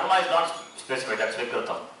 Karma is not specified, that's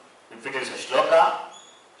Vikritam. If it is a shloka,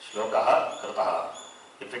 shlokaha, kritaha.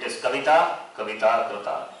 If it is kavita, kavita,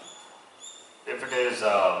 krita. If it is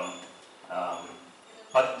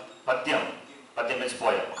padyam, padyam means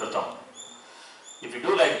poem, kritam. If you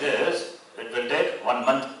do like this, it will take 1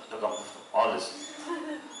 month to come all this.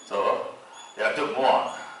 So, you have to move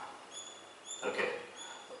on. Okay.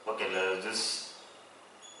 Okay, this.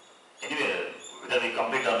 Anyway, whether we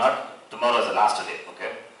complete or not, tomorrow is the last day.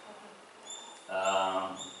 Okay.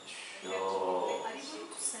 Are you going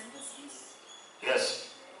to send us this? Yes,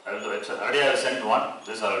 I will do it. So already I have sent one.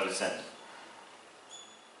 This I will send.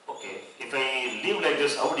 Okay. If I leave like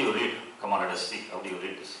this, how do you read? Come on, let us see. How do you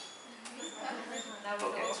read this? Now we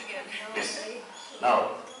Okay. go together. Yes.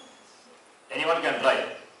 Now, anyone can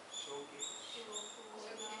try.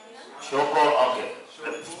 Shoko. Okay.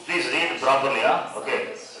 Please read properly.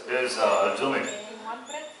 Okay. Please zoom it. In one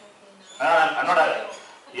breath? I'm not.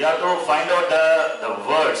 You have to find out the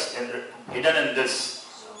words hidden in this.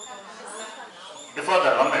 Before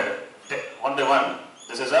that, 1 minute. One by one.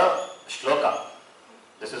 This is a shloka.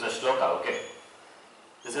 This is a shloka. Okay.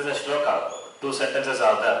 This is a shloka. 2 sentences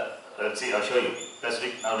are there. Let's see. I'll show you. Let's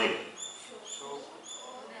read. Now read.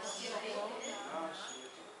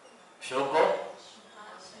 Shoko.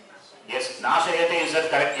 Yes. Nashayate is that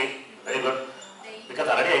correctly. Very good. Because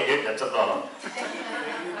already I did. That's a problem.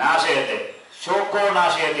 Nashayate. Shoko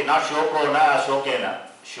nashayati, not shoko na shokena.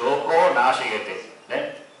 Shoko nashayati.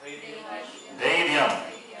 Then Dhairyam.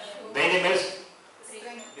 Dhairyam is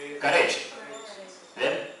courage.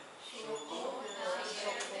 Then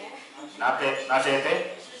nashayate.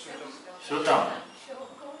 Shrutam.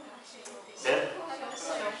 Then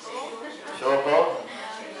Shoko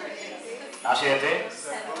nashayate.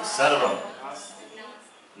 Sarvam.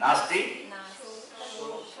 Nasti.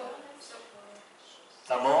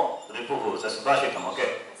 Tamo ripuhu. It's a subhashitam,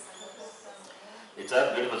 okay? It's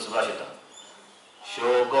a beautiful subhashitam.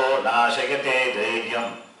 Shoko nashayate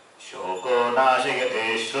dhairyam. Shoko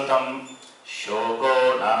nashayate shrutam. Shoko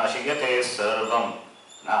nashayate sarvam.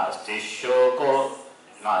 Nasti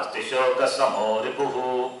shoka samo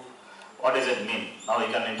ripuhu. What does it mean? Now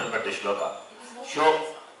you can interpret the shloka. It's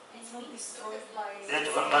not destroyed by...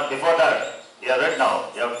 But before that, you have read now.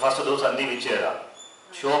 You have first to do sandhi vichera.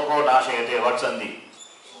 Shoko nashayate. What sandhi?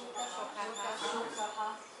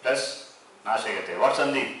 Plus nashayate. What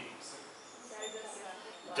sandhi?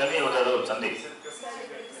 Tell me what the sandhi.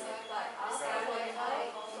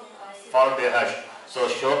 Followed by hash. So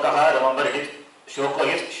shokaha, remember it is shoko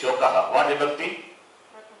is shokaha. What vibhakti?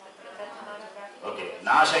 Okay.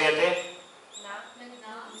 Nashayate.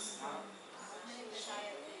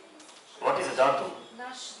 What is the dhatu?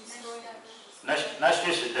 Nash destroyed. Nash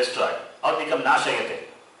is destroyed. How become nashayate?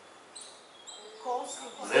 Cause.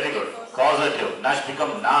 Very good. Causative. Nash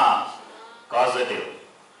become na. Causative.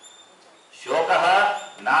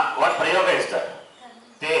 Shokaha, na. What prayoga is that?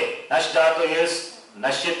 Te. Nash dhatu is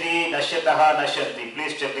nashyati, nashyataha, nashyanti.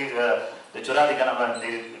 Please check the Churati Kanama,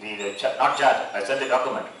 not chat. I sent the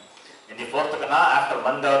document. In the 4th Kana, after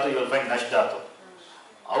man dhatu, you will find nash dhatu.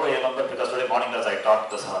 How I remember, because today morning class I taught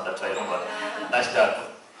this one, that's why I remember. Nash dhatu.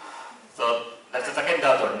 So, that's the second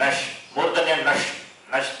dhatu. Nash. Murdanya nash.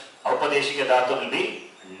 Nash. Aupadeshika dhatu will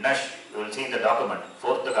be nash. You will see in the document.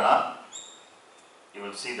 4th Kana, you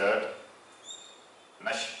will see that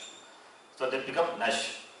nash. So they become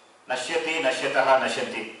nash. Nashyati, nashyataha,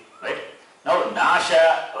 nashyanti. Right? Now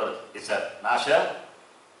nasha, or is that nasha?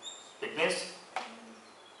 It means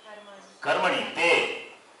karmani, te,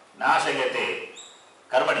 nashayate,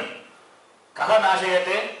 karmani. Kaha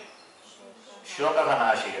nashayate? Shokaha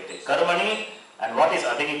nashayate. Karmani, and what is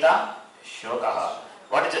adhigita? Shokaha.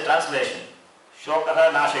 What is the translation?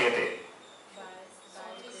 Shokaha nashayate.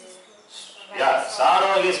 Yeah,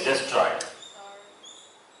 sorrow is destroyed.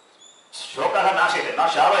 Shokaha nashayate.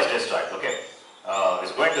 Not sorrow is destroyed. Okay.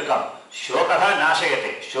 It's going to come. Shokaha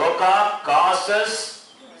nashayate. Shoka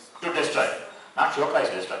causes to destroy. Not shoka is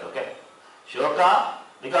destroyed. Okay. Shoka,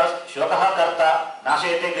 because shokaha karta,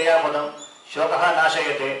 nashayate kriya padam. Shokaha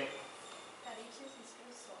nashayate.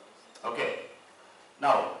 Okay.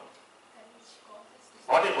 Now,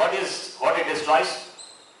 what it destroys?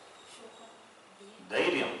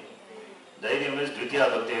 Dhairyam. Dhairyam is dvitiya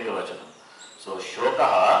bhakti ekavachanam. So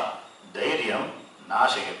shokaha dhairyam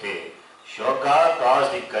nashayate. Shoka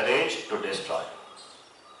causes the courage to destroy.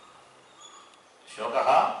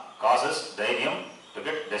 Shokaha causes dhairyam to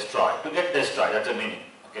get destroyed. To get destroyed, that's the meaning.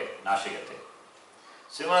 Okay, nashayate.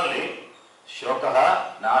 Similarly,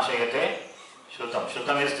 shokaha nashayate shrutam.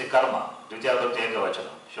 Shrutam is the karma. Dvitiya bhakti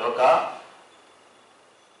ekavachanam. Shoka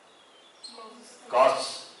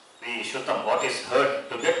causes the shrutam, what is heard,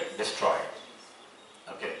 to get destroyed.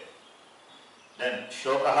 Okay. Then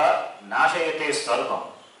shokaha nashayate sarvam.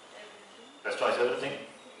 Destroys everything.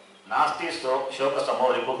 Nasti shoka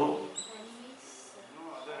samo ripuhu. No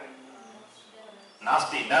other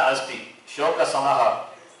Nasti, na asti. Shoka samaha.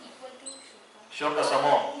 Shoka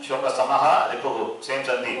samo. Shoka samaha ripuhu. Same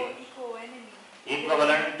sandhi. Equal enemy.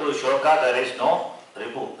 Equivalent to shoka, there is no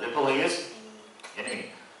ripu. Ripu is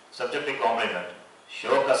enemy. Subjective complement.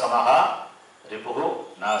 Shoka samaha ripuhu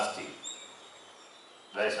nasti.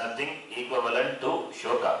 There is nothing equivalent to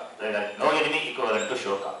shoka. There is no enemy equivalent to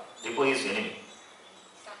shoka. Ripu is enemy.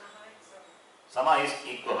 Sama is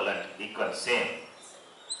equivalent, equal, same.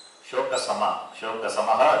 Shoka sama. Shoka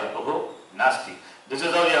samaha ripuhu nasti. This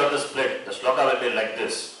is how you have to split. The shloka will be like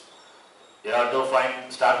this. You have to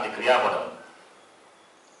start the kriya padam.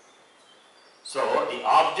 So the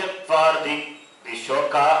object for the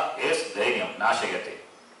shoka is dhairyam, nashayate.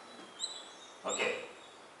 Okay.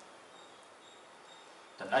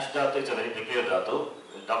 The nash dhatu is a very peculiar dhatu.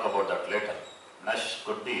 We'll talk about that later. Nash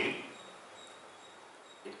could be,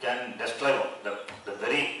 it can destroy the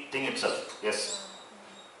very thing itself. Yes.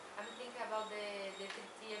 I'm thinking about the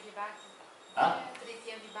Tritiya Vibhakti. Huh?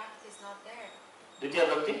 Tritiya Vibhakti is not there. Dvitiya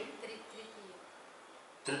bhakti?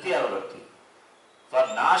 Tritiya. Tritiya bhakti. For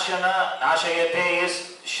nashana, nashayate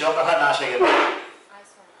is shokaha nashayate. I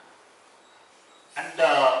saw. And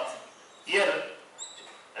here,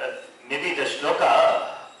 maybe the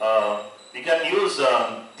shloka, we can use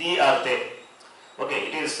ti or te. Okay,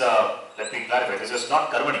 it is, let me clarify, this is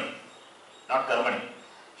not karmani. Not karmani.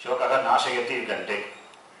 Shokaha nashayati you can take.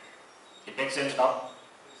 It makes sense now?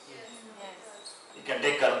 Yes. You can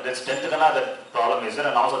take, this 10th kana, that problem is there,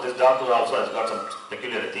 and also this dhatu also has got some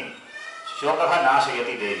peculiar thing. Shokaha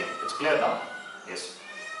nashayati dhairyam. It's clear now? Yes.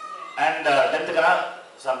 And 10th kana,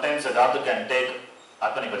 sometimes the dhatu can take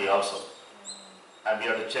atmanipadi also. And we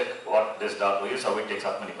have to check what this dhatu is, how it takes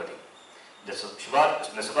atmanipadi. The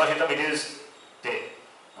Subhashitam, it is te.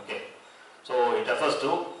 Okay. So it refers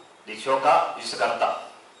to the shoka is karta.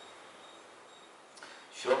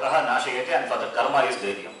 Shokaha nashayate, and for the karma is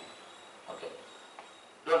dhairyam. Okay.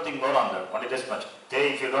 Don't think more on that, only this much. Te,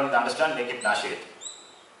 if you don't understand, make it nashayate.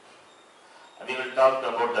 And we will talk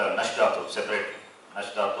about the nash dhatu separately.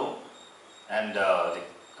 Nash dhatu and the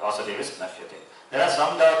causative is nashyate. There are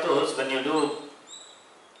some dhatus, when you do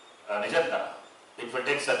nijatna, it will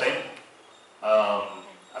take certain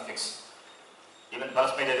affix. Even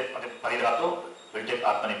parasmaya paridhatu will take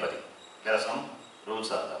atmanipadi. There are some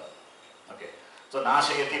rules are there. Okay. So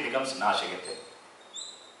nashayati becomes nashayate.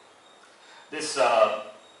 This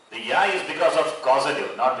the ya is because of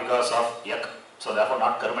causative, not because of yak. So therefore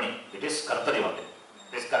not karmani. It is kartari only.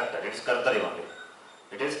 It is character. It is kartari only.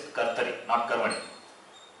 It is kartari, not karmani.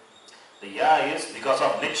 The ya is because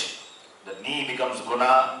of nich. The ni becomes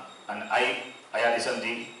guna and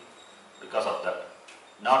ayadisandhi because of that.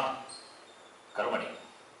 Not karmani.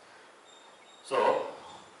 So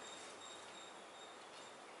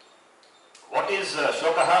what is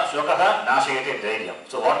shokaha? Shokaha nashayate dhairyam.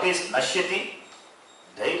 So what is nashyati?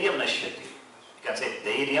 Dhairyam nashyati. You can say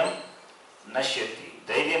dhairyam nashyati.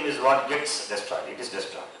 Dhairyam is what gets destroyed. It is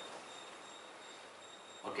destroyed.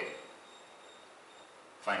 Okay.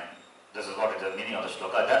 Fine. This is what is the meaning of the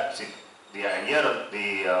shloka. That, see, here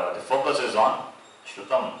the focus is on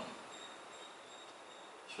shrutam.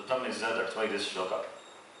 Shrutam is there, that's why this shloka.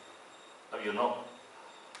 you know,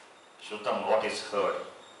 Shrutam, what is heard.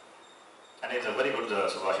 And it's a very good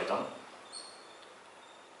Subhashitam.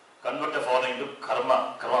 Convert the following to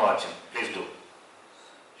karma vacham. Please do.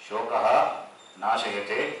 Shokaha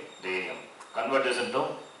nashayate deyam. Convert this into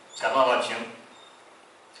karma vacham.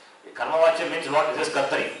 Karma vacham means what? This is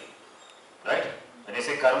kartari. Right? When you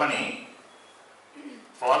say karmani,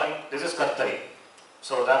 following, this is kartari.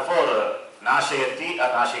 So therefore, nashayati or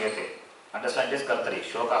nashayate. Understand this kartari.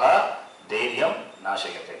 Shokaha deyam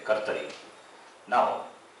nashayate. Kartari. Now,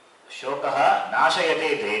 shokaha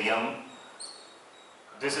nashayate deyam.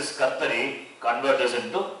 This is kartari. Convert this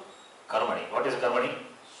into karmani. What is karmani?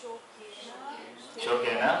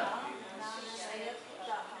 Shokena.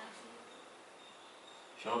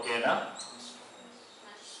 Shokena.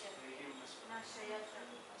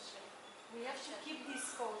 We have to keep this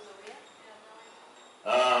causal, yeah?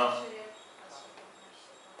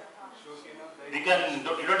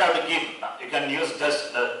 You don't have to keep, you can use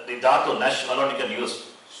just the dhatu, nash alone you can use.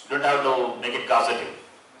 You don't have to make it causative.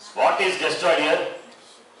 What is destroyed here?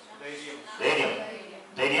 Dhairyam.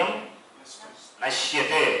 Dhairyam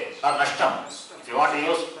nashyate or nashtam. If you want to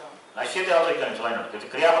use nashyate also you can use, why not? If the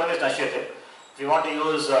kriya padam is nashyate, if you want to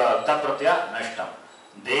use tat pratyaya, nashtam.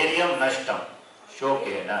 Dhairyam nashtam.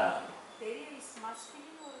 Shokena. Dhairya is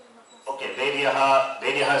masculine or Okay,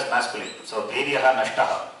 Dhairyaha is masculine. So Dhairyaha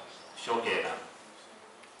nashtaha. Shokena.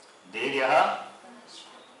 Dhairyaha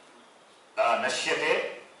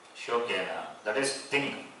nashyate shokena. That is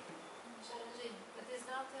thing. That is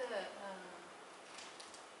not.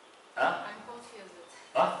 Huh? I'm confused.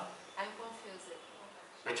 Huh? I'm confused.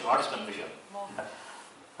 Which what is confusion? More.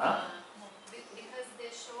 Huh? Because the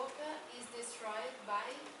shoka is destroyed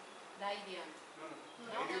by Dhairyam.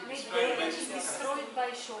 Dhairya is destroyed by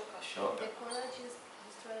shoka. Shoka. The courage is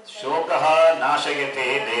destroyed by Shokaha nashayate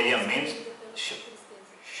Dhairyam means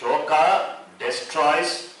shoka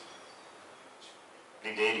destroys the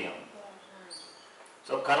Dhairyam.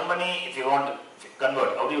 So karmani, if you want to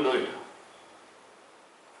convert, how do you do it?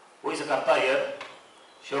 Who is the karta here?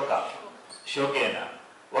 Shoka. Shokena.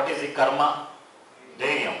 What is the karma?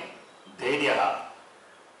 Dhairyam. Dhairyaha.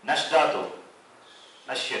 Nashdatu.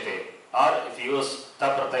 Nashyate. Or if you use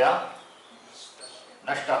taprataya,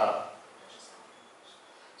 nashtaha.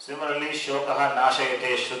 Similarly, shokaha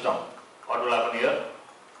nashayate shrutam. What will happen here?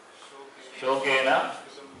 Shokena.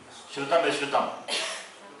 Shrutam is shrutam.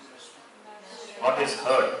 What is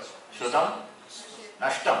heard? Shrutam?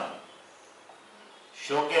 Nashtam.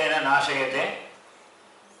 Shokena nashayate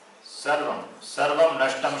sarvam. Sarvam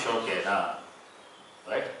nashtam shokena.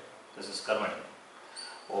 Right? This is karmani.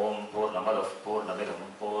 Om Purnamadav Purnamidam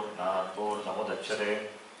Purnat Purnamudachyate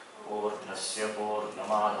Purnasya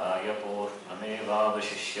Purnamadhaya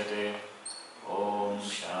Purnamevavashishyate. Om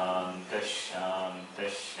Shanti Shanti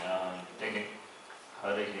Shanti.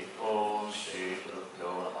 Harihi Om Shri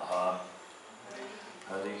Gurubhyo Namaha.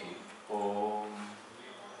 Harihi Om.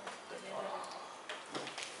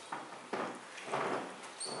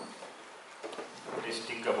 Please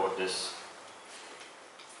think about this.